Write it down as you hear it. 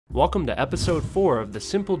Welcome to episode 4 of the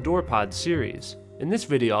Simple Door Pod series. In this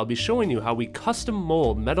video, I'll be showing you how we custom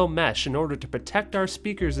mold metal mesh in order to protect our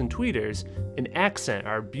speakers and tweeters and accent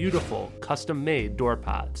our beautiful custom-made door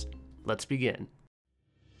pods. Let's begin.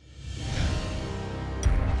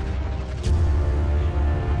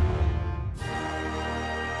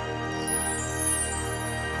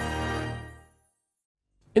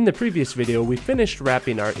 In the previous video, we finished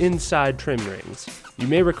wrapping our inside trim rings. You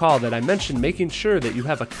may recall that I mentioned making sure that you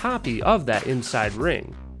have a copy of that inside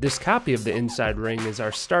ring. This copy of the inside ring is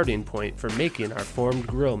our starting point for making our formed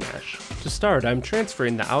grill mesh. To start, I'm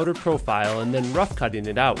transferring the outer profile and then rough cutting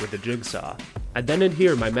it out with a jigsaw. I then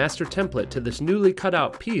adhere my master template to this newly cut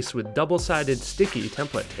out piece with double-sided sticky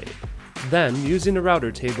template tape. Then, using a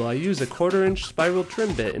router table, I use a 1/4-inch spiral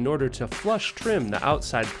trim bit in order to flush trim the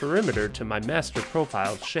outside perimeter to my master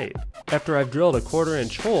profile shape. After I've drilled a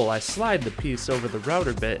 1/4-inch hole, I slide the piece over the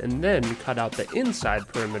router bit and then cut out the inside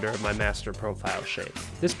perimeter of my master profile shape.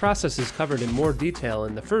 This process is covered in more detail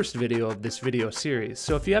in the first video of this video series,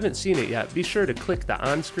 so if you haven't seen it yet, be sure to click the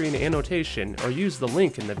on-screen annotation or use the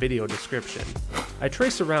link in the video description. I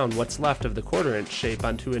trace around what's left of the 1/4-inch shape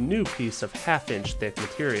onto a new piece of 1/2-inch thick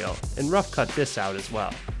material, and rough cut this out as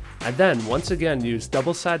well. I then once again use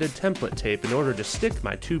double-sided template tape in order to stick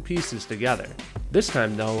my two pieces together. This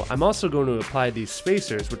time though, I'm also going to apply these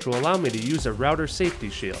spacers, which will allow me to use a router safety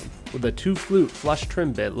shield. With a 2-flute flush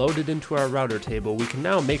trim bit loaded into our router table, we can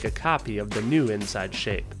now make a copy of the new inside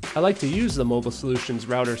shape. I like to use the Mobile Solutions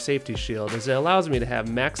router safety shield as it allows me to have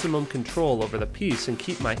maximum control over the piece and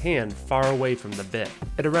keep my hand far away from the bit.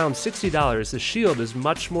 At around $60, the shield is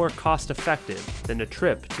much more cost effective than a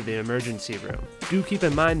trip to the emergency room. Do keep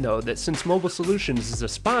in mind though that since Mobile Solutions is a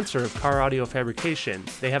sponsor of CarAudioFabrication,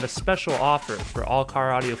 they have a special offer for all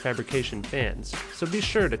CarAudioFabrication fans, so be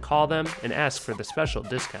sure to call them and ask for the special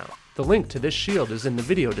discount. The link to this shield is in the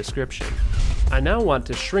video description. I now want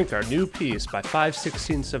to shrink our new piece by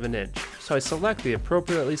 5/16 of an inch, so I select the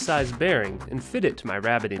appropriately sized bearing and fit it to my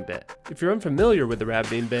rabbiting bit. If you're unfamiliar with the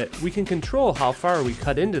rabbiting bit, we can control how far we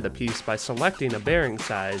cut into the piece by selecting a bearing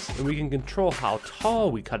size, and we can control how tall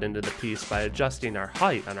we cut into the piece by adjusting our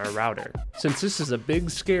height on our router. Since this is a big,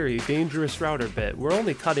 scary, dangerous router bit, we're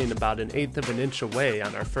only cutting about 1/8 of an inch away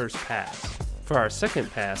on our first pass. For our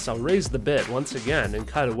second pass, I'll raise the bit once again and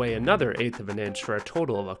cut away another 1/8 of an inch for a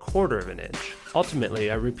total of 1/4 of an inch. Ultimately,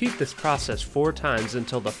 I repeat this process 4 times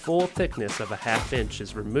until the full thickness of a 1/2 inch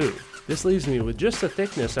is removed. This leaves me with just the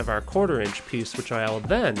thickness of our 1/4 inch piece, which I will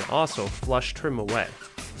then also flush trim away.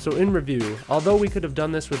 So in review, although we could have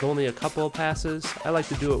done this with only a couple of passes, I like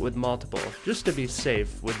to do it with multiple, just to be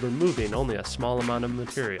safe with removing only a small amount of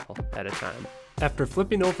material at a time. After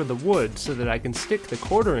flipping over the wood so that I can stick the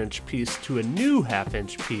 1/4 inch piece to a new 1/2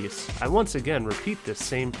 inch piece, I once again repeat this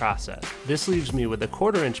same process. This leaves me with a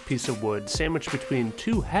 1/4 inch piece of wood sandwiched between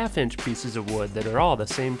 2 1/2 inch pieces of wood that are all the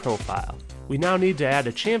same profile. We now need to add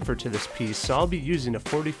a chamfer to this piece, so I'll be using a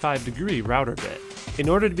 45-degree router bit. In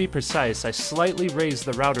order to be precise, I slightly raise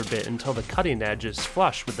the router bit until the cutting edge is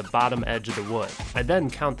flush with the bottom edge of the wood. I then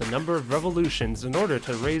count the number of revolutions in order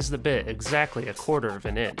to raise the bit exactly 1/4 of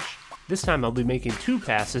an inch. This time I'll be making 2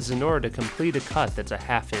 passes in order to complete a cut that's a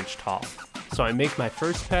 1/2 inch tall. So I make my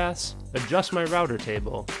first pass, adjust my router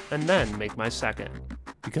table, and then make my second.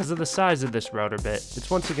 Because of the size of this router bit, it's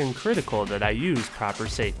once again critical that I use proper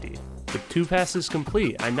safety. With 2 passes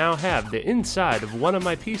complete, I now have the inside of one of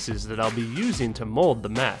my pieces that I'll be using to mold the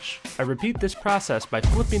mesh. I repeat this process by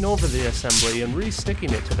flipping over the assembly and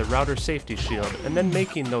re-sticking it to the router safety shield, and then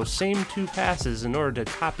making those same 2 passes in order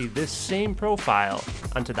to copy this same profile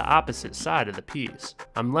onto the opposite side of the piece.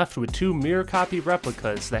 I'm left with 2 mirror copy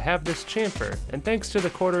replicas that have this chamfer, and thanks to the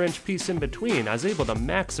 1/4 inch piece in between, I was able to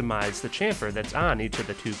maximize the chamfer that's on each of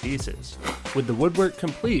the 2 pieces. With the woodwork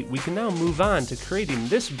complete, we can now move on to creating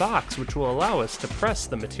this box, which will allow us to press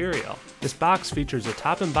the material. This box features a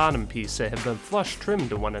top and bottom piece that have been flush trimmed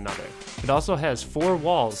to one another. It also has 4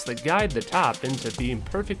 walls that guide the top into being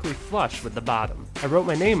perfectly flush with the bottom. I wrote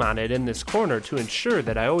my name on it in this corner to ensure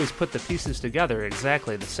that I always put the pieces together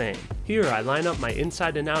exactly the same. Here I line up my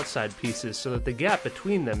inside and outside pieces so that the gap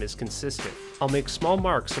between them is consistent. I'll make small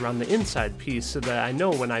marks around the inside piece so that I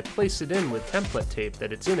know when I place it in with template tape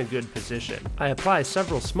that it's in a good position. I apply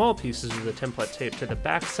several small pieces of the template tape to the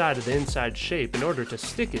back side of the inside shape in order to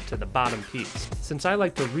stick it to the bottom piece. Since I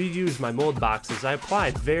like to reuse my mold boxes, I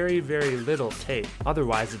apply very little tape,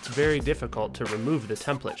 otherwise it's very difficult to remove the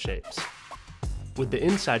template shapes. With the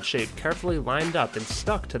inside shape carefully lined up and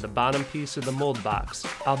stuck to the bottom piece of the mold box,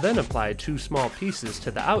 I'll then apply 2 small pieces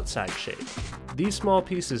to the outside shape. These small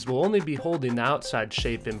pieces will only be holding the outside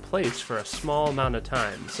shape in place for a small amount of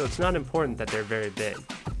time, so it's not important that they're very big.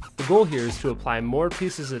 The goal here is to apply more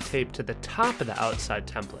pieces of tape to the top of the outside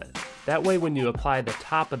template. That way when you apply the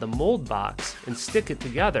top of the mold box and stick it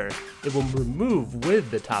together, it will remove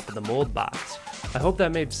with the top of the mold box. I hope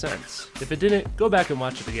that made sense. If it didn't, go back and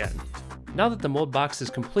watch it again. Now that the mold box is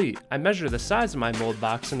complete, I measure the size of my mold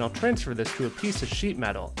box and I'll transfer this to a piece of sheet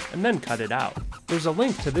metal, and then cut it out. There's a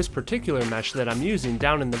link to this particular mesh that I'm using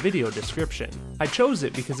down in the video description. I chose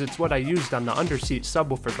it because it's what I used on the underseat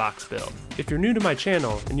subwoofer box build. If you're new to my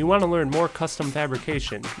channel and you want to learn more custom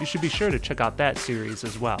fabrication, you should be sure to check out that series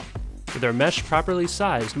as well. With our mesh properly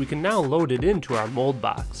sized, we can now load it into our mold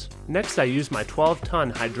box. Next, I use my 12-ton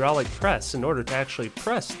hydraulic press in order to actually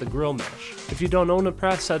press the grill mesh. If you don't own a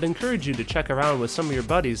press, I'd encourage you to check around with some of your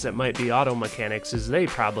buddies that might be auto mechanics, as they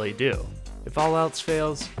probably do. If all else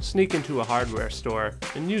fails, sneak into a hardware store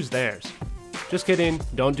and use theirs. Just kidding,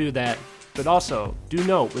 don't do that. But also, do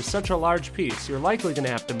note, with such a large piece, you're likely going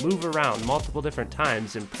to have to move around multiple different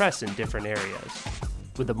times and press in different areas.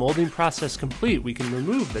 With the molding process complete, we can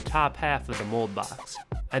remove the top half of the mold box.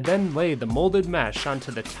 I then lay the molded mesh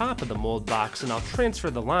onto the top of the mold box and I'll transfer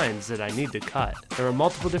the lines that I need to cut. There are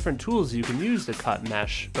multiple different tools you can use to cut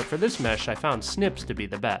mesh, but for this mesh I found snips to be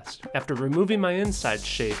the best. After removing my inside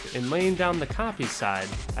shape and laying down the copy side,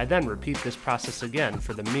 I then repeat this process again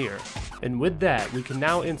for the mirror. And with that, we can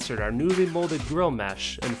now insert our newly molded grill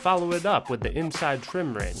mesh and follow it up with the inside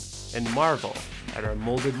trim ring, and marvel at our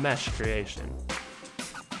molded mesh creation.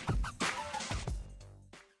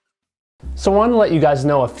 So I want to let you guys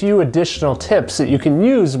know a few additional tips that you can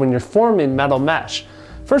use when you're forming metal mesh.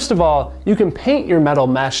 First of all, you can paint your metal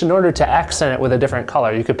mesh in order to accent it with a different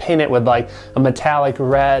color. You could paint it with like a metallic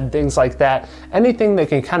red, things like that. Anything that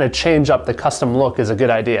can kind of change up the custom look is a good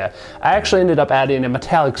idea. I actually ended up adding a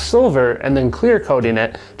metallic silver and then clear coating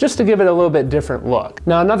it just to give it a little bit different look.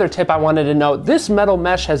 Now another tip I wanted to note, this metal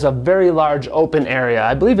mesh has a very large open area.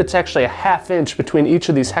 I believe it's actually a ½ inch between each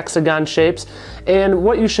of these hexagon shapes. And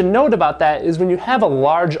what you should note about that is when you have a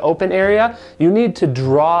large open area, you need to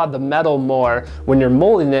draw the metal more when you're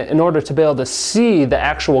molding it in order to be able to see the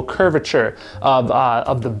actual curvature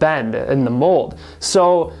of the bend in the mold.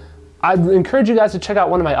 So I encourage you guys to check out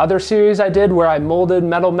one of my other series I did where I molded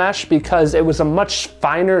metal mesh, because it was a much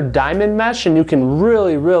finer diamond mesh and you can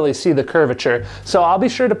really see the curvature. So I'll be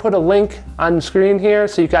sure to put a link on screen here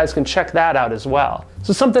so you guys can check that out as well.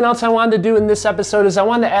 So something else I wanted to do in this episode is I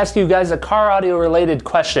wanted to ask you guys a car audio related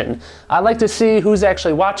question. I'd like to see who's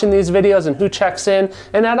actually watching these videos and who checks in,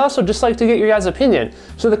 and I'd also just like to get your guys' opinion.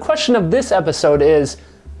 So the question of this episode is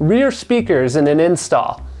rear speakers in an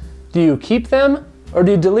install. Do you keep them or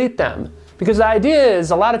do you delete them? Because the idea is,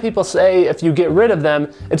 a lot of people say if you get rid of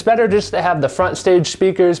them, it's better just to have the front stage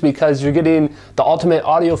speakers because you're getting the ultimate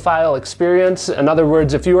audiophile experience. In other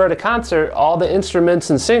words, if you were at a concert, all the instruments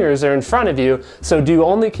and singers are in front of you. So do you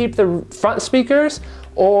only keep the front speakers,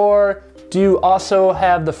 or do you also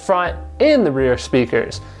have the front and the rear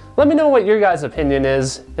speakers? Let me know what your guys' opinion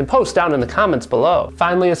is and post down in the comments below.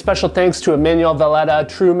 Finally, a special thanks to Emmanuel Valletta,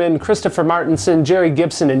 Truman, Christopher Martinson, Jerry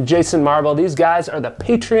Gibson, and Jason Marble. These guys are the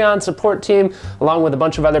Patreon support team, along with a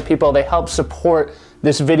bunch of other people. They help support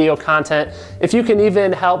this video content. If you can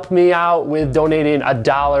even help me out with donating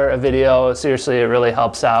 $1 a video, seriously, it really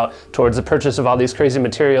helps out towards the purchase of all these crazy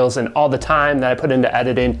materials and all the time that I put into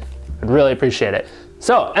editing. I'd really appreciate it.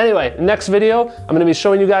 So anyway, next video, I'm going to be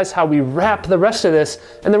showing you guys how we wrap the rest of this,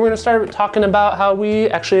 and then we're going to start talking about how we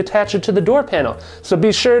actually attach it to the door panel. So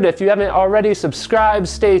be sure to, if you haven't already, subscribe,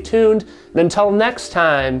 stay tuned, and until next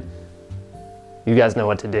time, you guys know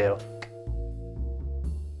what to do.